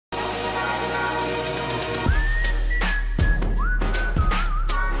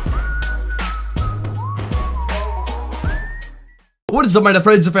What is up, my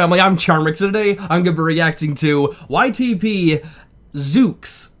friends and family? I'm Charmix, and today I'm gonna be reacting to YTP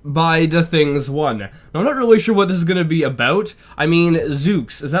Zooks by The Things 1. Now, I'm not really sure what this is gonna be about. I mean,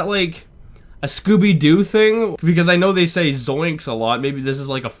 Zooks, is that like a Scooby-Doo thing? Because I know they say Zoinks a lot. Maybe this is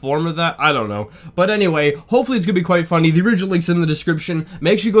like a form of that? I don't know. But anyway, hopefully it's gonna be quite funny. The original link's in the description.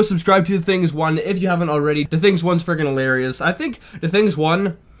 Make sure you go subscribe to The Things 1 if you haven't already. The Things 1's freaking hilarious. I think The Things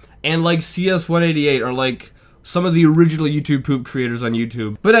 1 and like CS188 are like some of the original YouTube poop creators on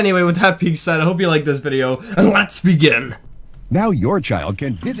YouTube. But anyway, with that being said, I hope you like this video, and let's begin! Now your child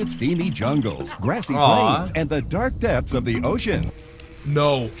can visit steamy jungles, grassy plains, and the dark depths of the ocean.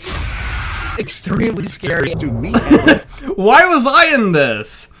 No. Extremely scary. To meet Why was I in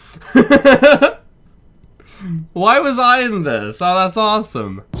this? Why was I in this? Oh, that's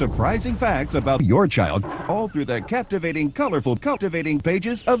awesome. surprising facts about your child, all through the captivating, colorful, cultivating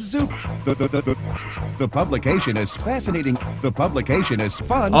pages of Zooks. The publication is fascinating. The publication is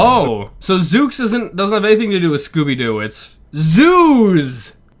fun. Oh, so Zooks doesn't have anything to do with Scooby-Doo. It's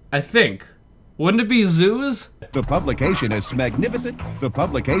zoos, I think. Wouldn't it be zoos? The publication is magnificent. The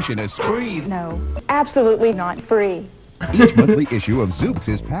publication is free. No, absolutely not free. Each monthly issue of Zooks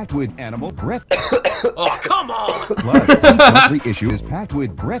is packed with animal breath. Oh, come on! Plus, each monthly issue is packed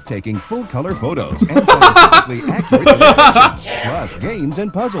with breathtaking full-color photos and scientifically accurate illustrations. Plus games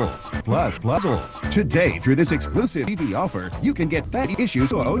and puzzles. Plus puzzles. Today, through this exclusive TV offer, you can get fatty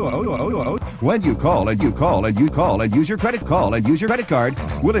issues when you call and you call and you call and use your credit card.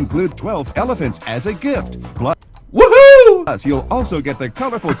 We'll include 12 elephants as a gift. Plus, you'll also get the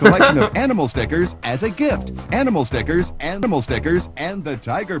colorful collection of animal stickers as a gift. Animal stickers, and the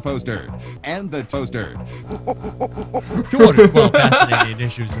tiger poster. And the toaster. 212 fascinating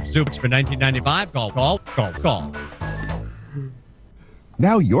issues of Zooks for $19.95. Call.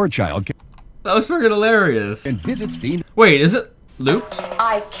 Now your child That was freaking hilarious. can visit Steam. Wait, is it looped?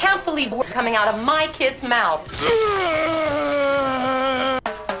 I can't believe what's coming out of my kid's mouth.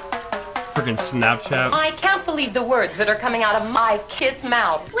 Freaking Snapchat. I can't believe the words that are coming out of my kid's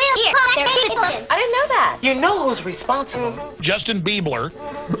mouth. I didn't know that. You know who's responsible? Justin Bieber.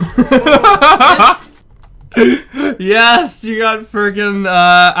 Yes, you got freaking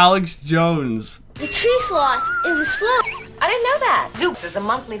Alex Jones. The tree sloth is a sloth. I didn't know that. Zooks is a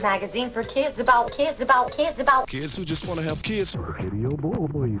monthly magazine for kids about kids Kids who just want to have kids.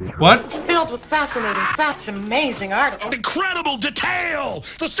 What? It's filled with fascinating facts, amazing articles. Incredible detail!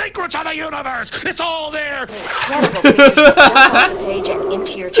 The secrets of the universe! It's all there! incredible pictures on the page and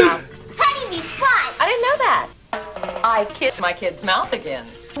into your child. Honeybees fly. I didn't know that. I kissed my kid's mouth again.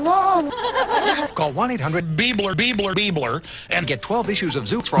 Whoa. Call 1-800-BIEBLER and get 12 issues of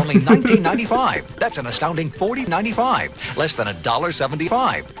Zooks for only $19.95. That's an astounding $40.95. Less than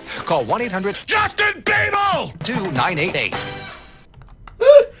 $1.75. Call 1-800 Justin Bieber! 2988.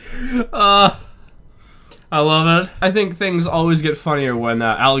 I love it. I think things always get funnier when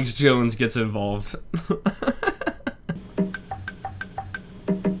Alex Jones gets involved.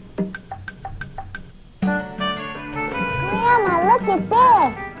 Grandma, look at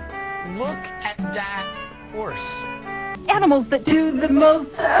this. Look at that horse. Animals that do the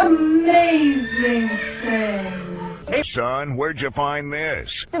most amazing things. Hey, son, where'd you find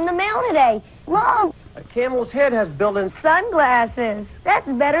this? It's in the mail today. Mom. A camel's head has built-in Sunglasses. That's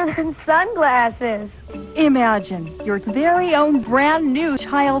better than sunglasses. Imagine your very own brand new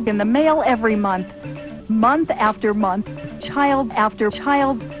child in the mail every month. Month after month, child after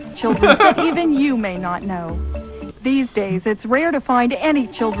child, children that even you may not know. These days, it's rare to find any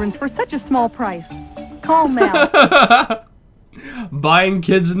children for such a small price. Call now. Buying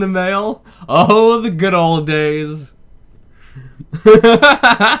kids in the mail? Oh, the good old days.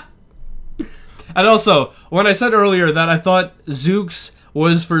 And also, when I said earlier that I thought Zooks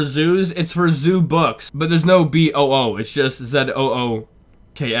was for zoos, it's for zoo books. But there's no B-O-O, it's just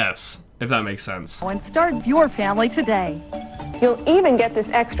Z-O-O-K-S, if that makes sense. And start your family today. You'll even get this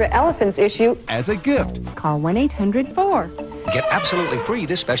extra elephants issue. As a gift. Call 1-800-4. Get absolutely free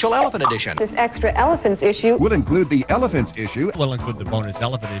this special elephant edition. This extra elephants issue. We'll include the elephants issue. We'll include the bonus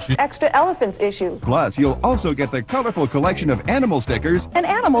elephant issue. Extra elephants issue. Plus, you'll also get the colorful collection of animal stickers. And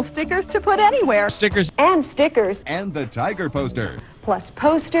animal stickers to put anywhere. Stickers And stickers. And the tiger poster. Plus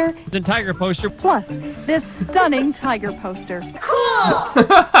poster. and tiger poster. Plus, this stunning tiger poster.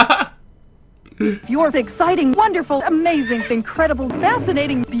 Cool. Your exciting, wonderful, amazing, incredible,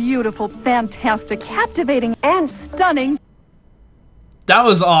 fascinating, beautiful, fantastic, captivating, and stunning. That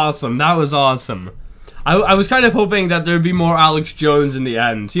was awesome. That was awesome. I was kind of hoping that there'd be more Alex Jones in the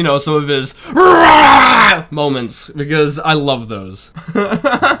end. You know, some of his moments, because I love those.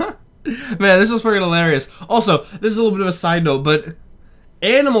 Man, this is freaking hilarious. Also, this is a little bit of a side note, but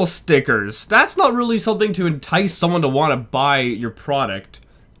animal stickers, that's not really something to entice someone to want to buy your product.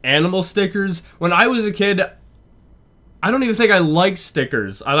 Animal stickers? When I was a kid, I don't even think I liked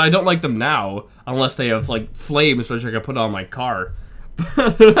stickers. I don't like them now, unless they have, like, flames, which I can put on my car.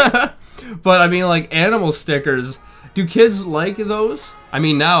 But, I mean, like, animal stickers, do kids like those? I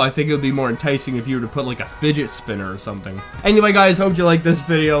mean, now I think it would be more enticing if you were to put, like, a fidget spinner or something. Anyway, guys, hope you liked this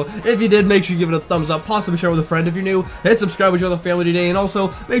video. If you did, make sure you give it a thumbs up, possibly share with a friend if you're new, hit subscribe with your other family today, and also,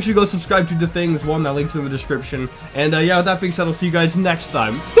 make sure you go subscribe to The Things One, that link's in the description. And, yeah, with that being said, I'll see you guys next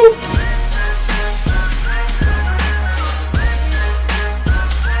time.